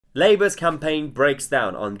Labour's campaign breaks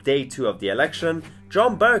down on day 2 of the election,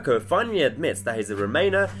 John Bercow finally admits that he's a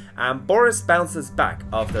Remainer, and Boris bounces back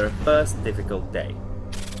after a first difficult day.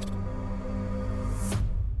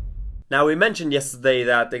 Now, we mentioned yesterday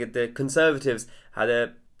that the Conservatives had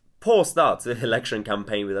a poor start to the election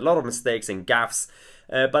campaign with a lot of mistakes and gaffes,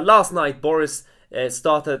 but last night Boris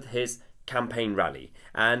started his campaign rally,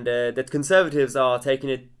 and the Conservatives are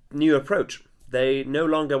taking a new approach. They no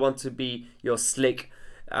longer want to be your slick,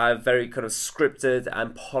 very kind of scripted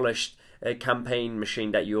and polished campaign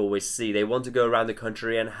machine that you always see. They want to go around the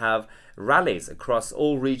country and have rallies across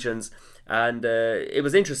all regions. And it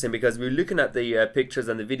was interesting because we were looking at the pictures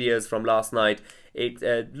and the videos from last night. It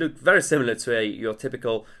looked very similar to your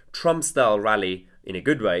typical Trump-style rally in a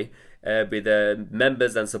good way, with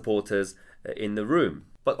members and supporters in the room.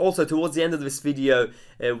 But also towards the end of this video,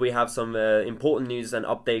 we have some important news and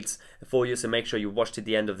updates for you, so make sure you watch to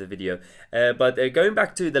the end of the video. But going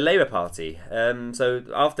back to the Labour Party, so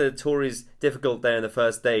after the Tories' difficult day on the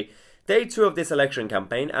first day, day 2 of this election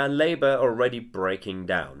campaign, and Labour already breaking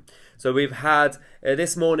down. So we've had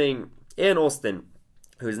this morning Ian Austin,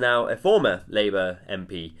 who's now a former Labour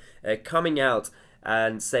MP, coming out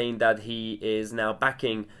and saying that he is now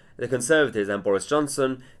backing the Conservatives and Boris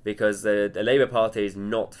Johnson because the Labour Party is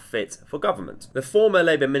not fit for government. The former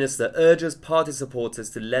Labour minister urges party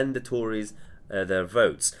supporters to lend the Tories their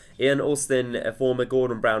votes. Ian Austin, a former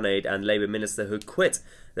Gordon Brown aide and Labour minister who quit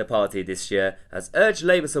the party this year, has urged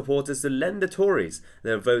Labour supporters to lend the Tories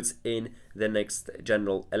their votes in the next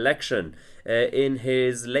general election. In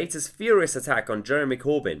his latest furious attack on Jeremy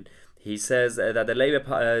Corbyn, he says that the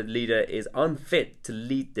Labour leader is unfit to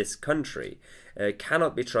lead this country,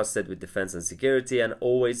 cannot be trusted with defence and security, and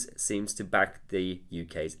always seems to back the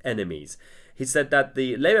UK's enemies. He said that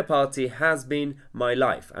the Labour Party has been my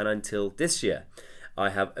life, and until this year, I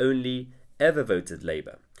have only ever voted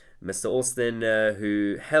Labour. Mr Austin,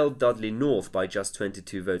 who held Dudley North by just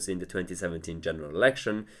 22 votes in the 2017 general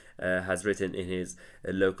election, has written in his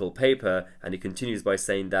local paper, and he continues by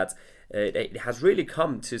saying that it has really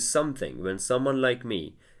come to something when someone like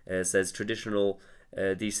me says traditional,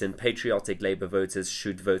 decent, patriotic Labour voters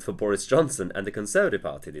should vote for Boris Johnson and the Conservative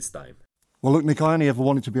Party this time. Well, look, Nick, I only ever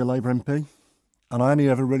wanted to be a Labour MP, and I only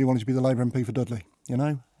ever really wanted to be the Labour MP for Dudley, you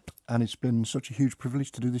know, and it's been such a huge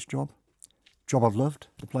privilege to do this job. Job I've loved,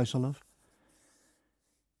 the place I love.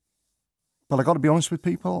 But I've got to be honest with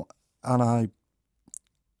people, and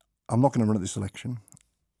I'm not going to run at this election.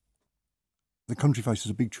 The country faces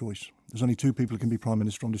a big choice. There's only 2 people who can be Prime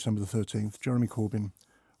Minister on December the 13th, Jeremy Corbyn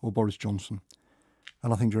or Boris Johnson.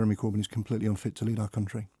 And I think Jeremy Corbyn is completely unfit to lead our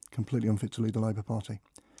country, completely unfit to lead the Labour Party.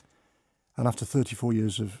 And after 34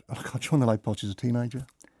 years of... I joined the Labour Party as a teenager.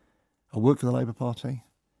 I worked for the Labour Party.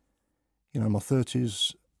 You know, in my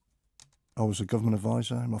 30s... I was a government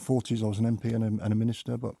advisor. In my 40s, I was an MP and a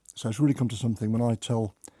minister. But so it's really come to something when I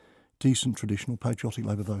tell decent, traditional, patriotic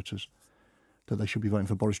Labour voters that they should be voting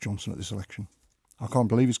for Boris Johnson at this election. I can't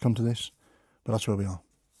believe it's come to this, but that's where we are.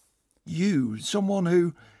 You, someone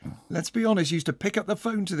who, let's be honest, used to pick up the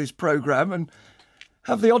phone to this programme and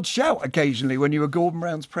have the odd shout occasionally when you were Gordon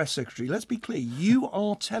Brown's press secretary. Let's be clear, you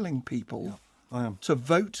are telling people I am. To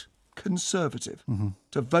vote Conservative,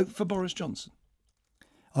 to vote for Boris Johnson.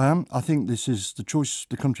 I am. I think this is the choice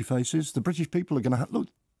the country faces. The British people are going to have... Look,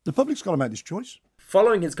 the public's got to make this choice.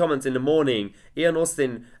 Following his comments in the morning, Ian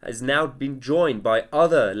Austin has now been joined by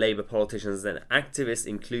other Labour politicians and activists,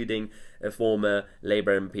 including a former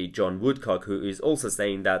Labour MP John Woodcock, who is also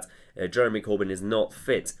saying that Jeremy Corbyn is not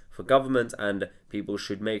fit for government and people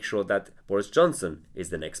should make sure that Boris Johnson is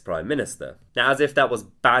the next Prime Minister. Now, as if that was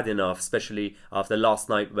bad enough, especially after last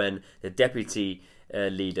night when the Deputy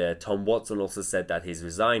leader Tom Watson also said that he's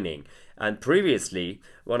resigning. And previously,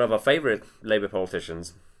 one of our favourite Labour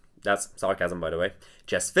politicians, that's sarcasm by the way,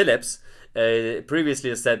 Jess Phillips, previously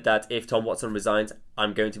has said that if Tom Watson resigns,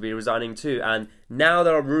 I'm going to be resigning too. And now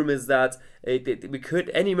there are rumours that we could,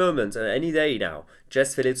 any moment, any day now,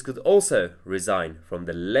 Jess Phillips could also resign from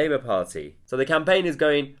the Labour Party. So the campaign is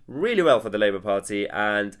going really well for the Labour Party,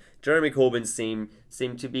 and Jeremy Corbyn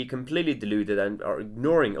seem to be completely deluded and are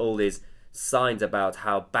ignoring all these signs about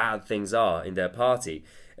how bad things are in their party.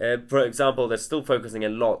 For example, they're still focusing a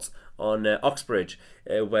lot on Oxbridge,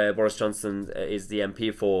 where Boris Johnson is the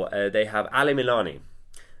MP for. They have Ali Milani,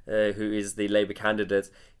 who is the Labour candidate,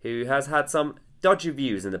 who has had some dodgy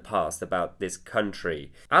views in the past about this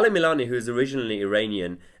country. Ali Milani, who is originally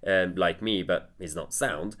Iranian, like me, but is not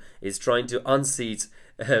sound, is trying to unseat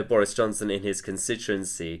Boris Johnson in his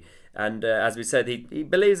constituency. And as we said, he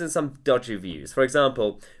believes in some dodgy views. For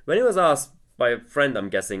example, when he was asked by a friend, I'm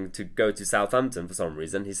guessing, to go to Southampton for some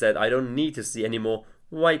reason, he said, I don't need to see any more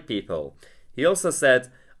white people. He also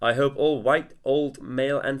said, I hope all white, old,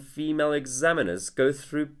 male and female examiners go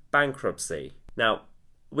through bankruptcy. Now,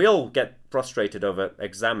 we all get frustrated over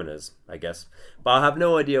examiners, I guess, but I have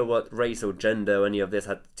no idea what race or gender or any of this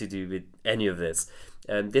had to do with any of this.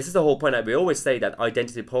 This is the whole point that we always say that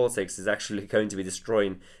identity politics is actually going to be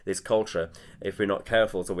destroying this culture if we're not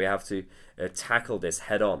careful, so we have to tackle this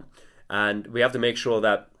head on. And we have to make sure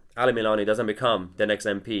that Ali Milani doesn't become the next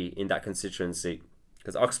MP in that constituency,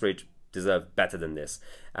 because Oxbridge deserve better than this.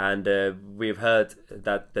 And we've heard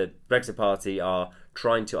that the Brexit Party are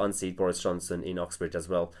trying to unseat Boris Johnson in Oxbridge as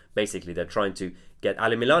well. Basically, they're trying to get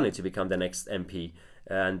Ali Milani to become the next MP,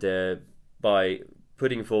 and by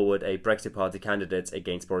putting forward a Brexit Party candidate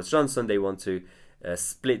against Boris Johnson, they want to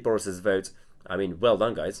split Boris's vote. I mean, well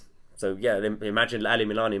done, guys. So yeah, imagine Ali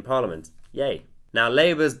Milani in Parliament. Yay. Now,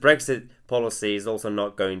 Labour's Brexit policy is also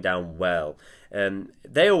not going down well.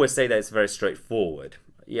 They always say that it's very straightforward.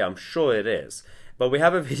 Yeah, I'm sure it is. But we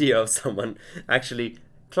have a video of someone actually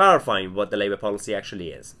clarifying what the Labour policy actually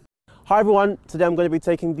is. Hi everyone, today I'm going to be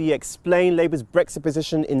taking the Explain Labour's Brexit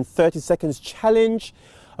Position in 30 Seconds challenge.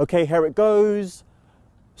 Okay, here it goes.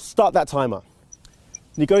 Start that timer.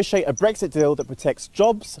 Negotiate a Brexit deal that protects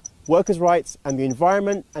jobs, workers' rights and the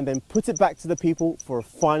environment, and then put it back to the people for a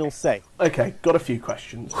final say. Okay, got a few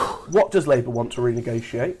questions. What does Labour want to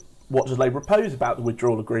renegotiate? What does Labour oppose about the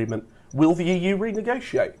withdrawal agreement? Will the EU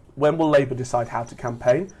renegotiate? When will Labour decide how to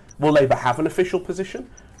campaign? Will Labour have an official position?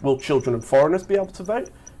 Will children and foreigners be able to vote?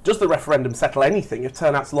 Does the referendum settle anything if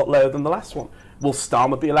turnout's a lot lower than the last one? Will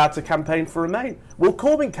Starmer be allowed to campaign for Remain? Will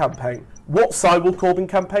Corbyn campaign? What side will Corbyn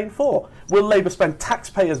campaign for? Will Labour spend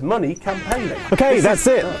taxpayers' money campaigning? Okay, that's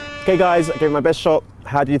it. Okay guys, I gave my best shot.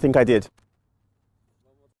 How do you think I did?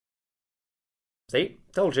 See,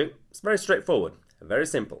 told you. It's very straightforward, very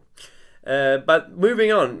simple. But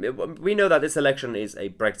moving on, we know that this election is a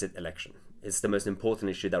Brexit election. It's the most important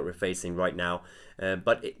issue that we're facing right now.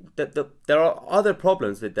 But there are other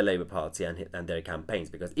problems with the Labour Party and their campaigns,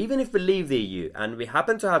 because even if we leave the EU and we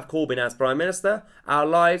happen to have Corbyn as Prime Minister, our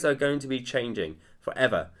lives are going to be changing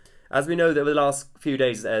forever. As we know, over the last few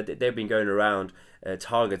days, they've been going around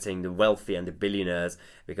targeting the wealthy and the billionaires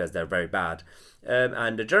because they're very bad.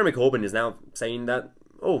 And Jeremy Corbyn is now saying that,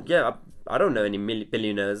 oh yeah, I don't know any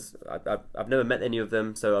billionaires. I've never met any of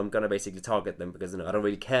them, so I'm going to basically target them because I don't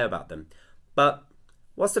really care about them. But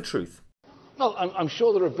what's the truth? Well, I'm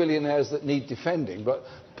sure there are billionaires that need defending, but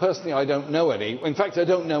personally I don't know any. In fact, I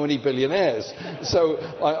don't know any billionaires, so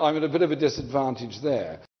I'm at a bit of a disadvantage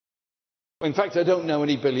there. In fact, I don't know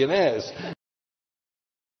any billionaires.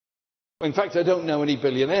 In fact, I don't know any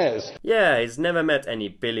billionaires. Yeah, he's never met any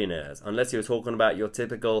billionaires, unless you're talking about your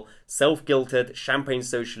typical self-guilted, champagne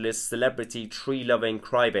socialist, celebrity, tree-loving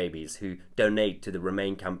crybabies who donate to the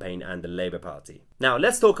Remain campaign and the Labour Party. Now,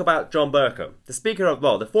 let's talk about John Bercow,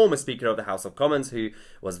 the former Speaker of the House of Commons, who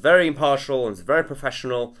was very impartial and very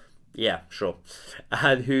professional, yeah, sure,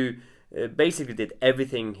 and who basically did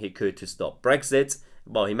everything he could to stop Brexit.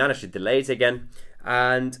 Well, he managed to delay it again,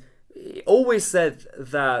 and he always said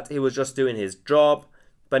that he was just doing his job,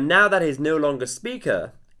 but now that he's no longer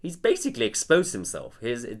Speaker, he's basically exposed himself.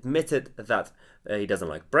 He's admitted that he doesn't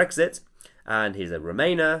like Brexit, and he's a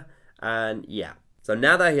Remainer, and yeah. So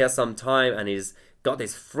now that he has some time and he's got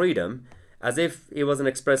this freedom, as if he wasn't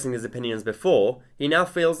expressing his opinions before, he now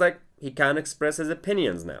feels like he can express his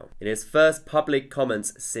opinions now. In his first public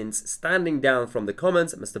comments since standing down from the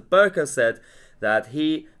Commons, Mr. Bercow said that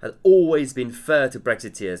he had always been fair to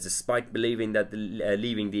Brexiteers despite believing that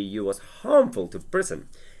leaving the EU was harmful to Britain.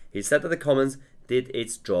 He said that the Commons did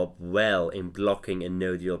its job well in blocking a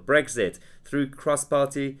no-deal Brexit through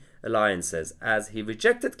cross-party alliances, as he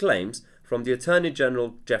rejected claims from the Attorney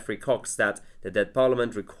General Geoffrey Cox that the dead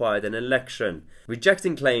Parliament required an election,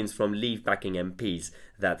 rejecting claims from Leave-backing MPs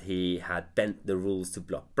that he had bent the rules to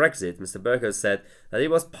block Brexit. Mr. Bercow said that it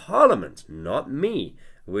was Parliament, not me,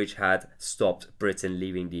 which had stopped Britain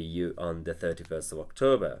leaving the EU on the 31st of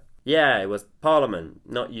October. Yeah, it was Parliament,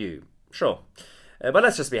 not you. Sure. But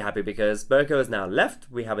let's just be happy because Bercow has now left.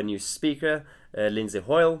 We have a new Speaker, Lindsay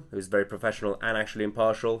Hoyle, who's very professional and actually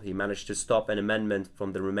impartial. He managed to stop an amendment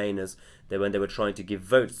from the Remainers when they were trying to give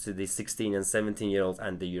votes to the 16 and 17-year-olds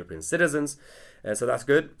and the European citizens. So that's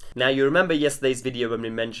good. Now, you remember yesterday's video when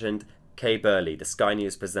we mentioned Kay Burley, the Sky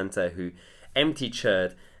News presenter who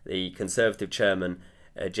empty-chaired the Conservative chairman,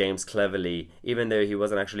 James Cleverly, even though he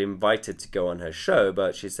wasn't actually invited to go on her show,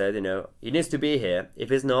 but she said, he needs to be here. If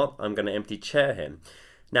he's not, I'm going to empty chair him.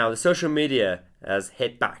 Now, the social media has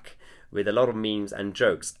hit back with a lot of memes and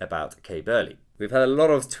jokes about Kay Burley. We've had a lot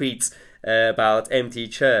of tweets about empty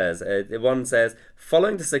chairs. One says,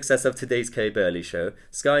 following the success of today's Kay Burley show,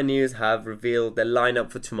 Sky News have revealed their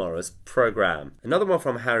lineup for tomorrow's programme. Another one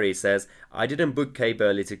from Harry says, I didn't book Kay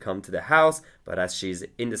Burley to come to the house, but as she's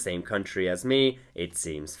in the same country as me, it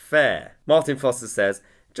seems fair. Martin Foster says,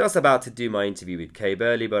 just about to do my interview with Kay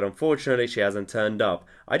Burley, but unfortunately she hasn't turned up.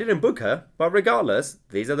 I didn't book her, but regardless,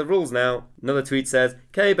 these are the rules now. Another tweet says,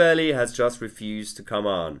 Kay Burley has just refused to come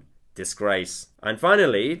on. Disgrace. And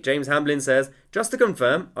finally, James Hamblin says, just to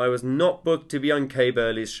confirm, I was not booked to be on Kay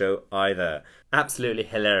Burley's show either. Absolutely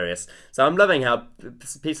hilarious. So I'm loving how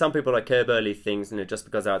some people like Kay Burley thinks, just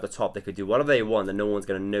because they're at the top, they could do whatever they want and no one's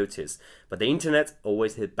going to notice. But the internet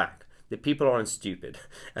always hit back. The people aren't stupid.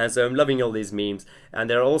 And so I'm loving all these memes. And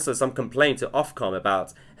there are also some complaints to Ofcom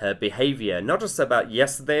about her behaviour, not just about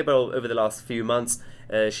yesterday, but over the last few months.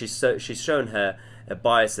 She's shown her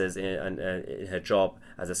biases in her job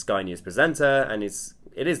as a Sky News presenter, and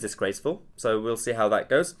it is disgraceful. So we'll see how that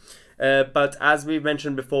goes. But as we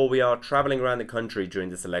mentioned before, we are travelling around the country during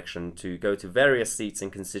this election to go to various seats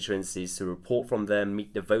and constituencies to report from them,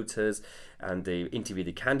 meet the voters, and interview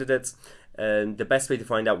the candidates. The best way to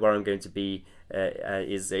find out where I'm going to be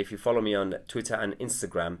is if you follow me on Twitter and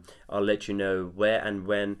Instagram. I'll let you know where and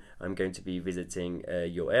when I'm going to be visiting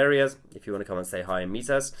your areas. If you want to come and say hi and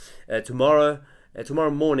meet us.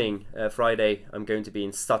 Tomorrow morning, Friday, I'm going to be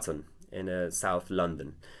in Sutton in South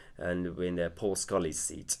London, and we're in Paul Scully's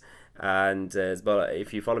seat. And but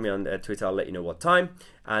if you follow me on Twitter, I'll let you know what time.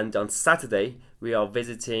 And on Saturday, we are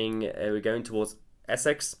visiting. We're going towards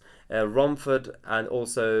Essex, Romford, and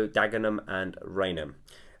also Dagenham and Rainham.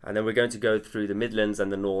 And then we're going to go through the Midlands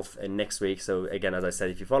and the North next week. So again, as I said,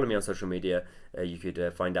 if you follow me on social media, you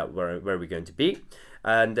could find out where we're going to be.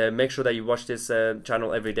 And make sure that you watch this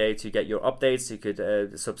channel every day to get your updates. You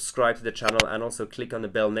could subscribe to the channel and also click on the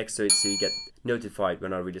bell next to it so you get notified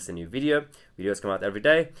when I release a new video. Videos come out every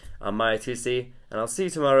day. I'm Tousi, and I'll see you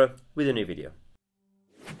tomorrow with a new video.